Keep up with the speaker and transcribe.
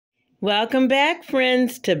Welcome back,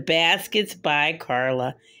 friends, to Baskets by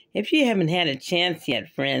Carla. If you haven't had a chance yet,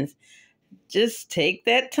 friends, just take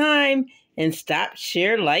that time and stop,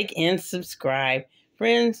 share, like, and subscribe.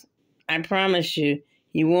 Friends, I promise you,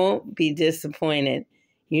 you won't be disappointed.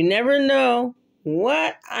 You never know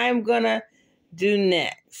what I'm going to do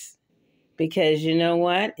next because you know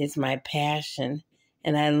what? It's my passion,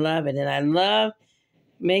 and I love it, and I love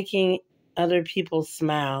making other people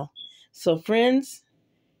smile. So, friends,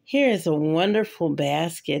 here is a wonderful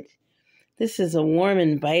basket. This is a warm,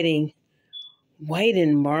 inviting white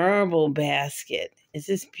and marble basket. Is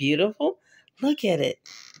this beautiful? Look at it.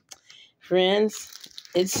 Friends,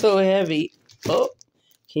 it's so heavy. Oh,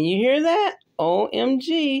 can you hear that?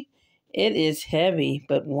 OMG. It is heavy,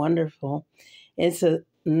 but wonderful. It's a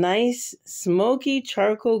nice, smoky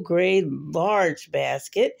charcoal gray large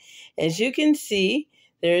basket. As you can see,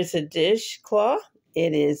 there's a dishcloth.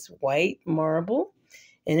 It is white marble,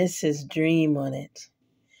 and it says dream on it.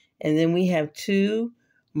 And then we have two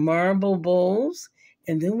marble bowls,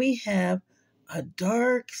 and then we have a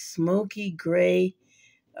dark, smoky gray,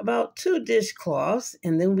 about two dishcloths,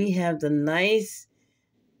 and then we have the nice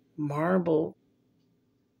marble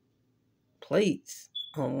plates,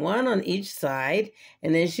 one on each side.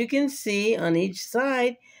 And as you can see, on each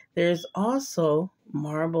side, there's also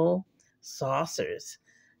marble saucers.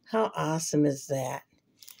 How awesome is that,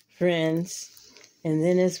 friends? And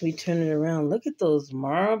then as we turn it around, look at those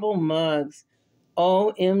marble mugs.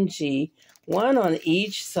 OMG. One on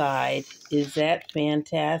each side. Is that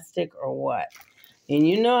fantastic or what? And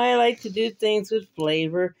you know I like to do things with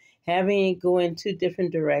flavor, having it go in two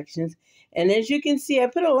different directions. And as you can see, I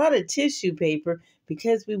put a lot of tissue paper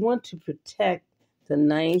because we want to protect the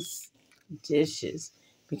nice dishes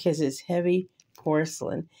because it's heavy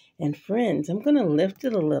porcelain. And friends, I'm going to lift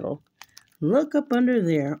it a little. Look up under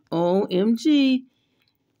there. OMG.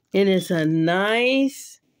 It is a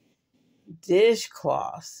nice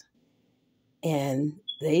dishcloth. And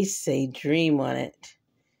they say dream on it.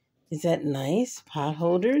 Is that nice? Pot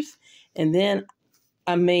holders. And then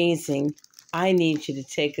amazing. I need you to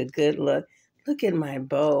take a good look. Look at my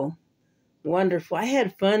bow. Wonderful. I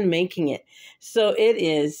had fun making it. So it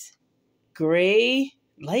is gray,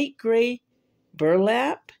 light gray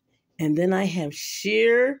burlap. And then I have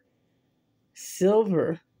sheer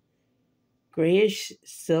silver, grayish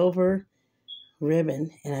silver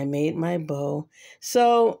ribbon. And I made my bow.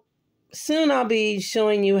 So soon I'll be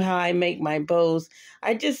showing you how I make my bows.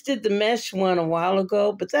 I just did the mesh one a while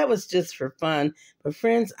ago, but that was just for fun. But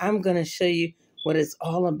friends, I'm going to show you what it's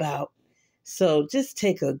all about. So just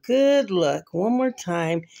take a good look one more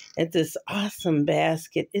time at this awesome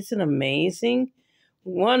basket. Isn't it amazing?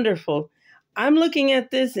 Wonderful. I'm looking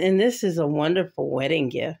at this, and this is a wonderful wedding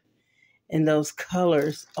gift. And those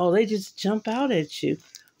colors, oh, they just jump out at you.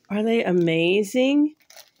 Are they amazing?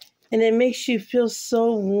 And it makes you feel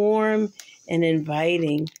so warm and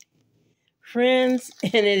inviting. Friends,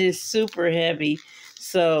 and it is super heavy.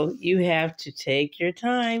 So you have to take your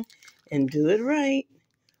time and do it right.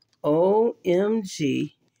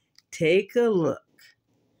 OMG. Take a look.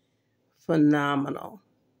 Phenomenal.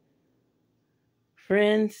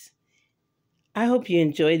 Friends, I hope you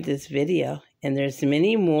enjoyed this video. And there's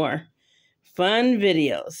many more fun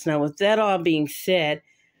videos. Now, with that all being said,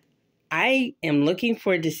 I am looking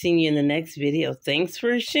forward to seeing you in the next video. Thanks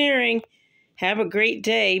for sharing. Have a great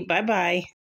day. Bye-bye.